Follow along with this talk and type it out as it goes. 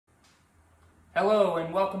Hello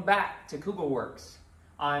and welcome back to Kooglewerks.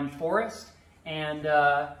 I'm Forrest and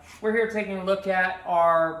we're here taking a look at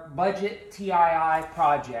our Budgettii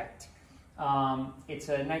project. It's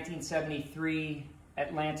a 1973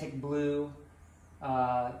 Atlantic Blue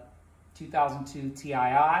 2002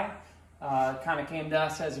 Tii. Kind of came to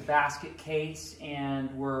us as a basket case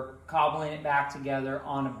and we're cobbling it back together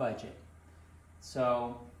on a budget.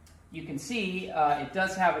 So you can see it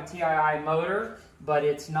does have a Tii motor, but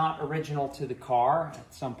it's not original to the car.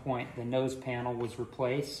 At some point the nose panel was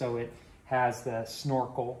replaced, so it has the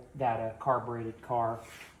snorkel that a carbureted car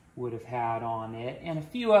would have had on it, and a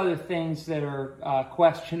few other things that are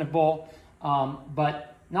questionable,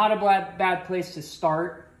 but not a bad place to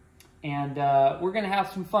start. And we're going to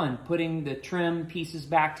have some fun putting the trim pieces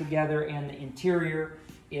back together, and the interior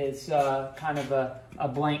is kind of a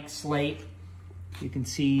blank slate. You can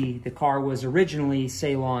see the car was originally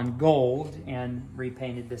Ceylon Gold and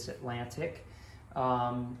repainted this Atlantic.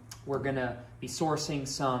 We're going to be sourcing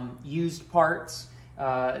some used parts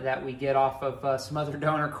that we get off of some other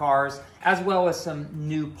donor cars, as well as some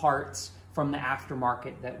new parts from the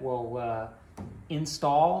aftermarket that we'll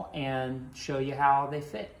install and show you how they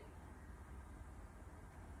fit.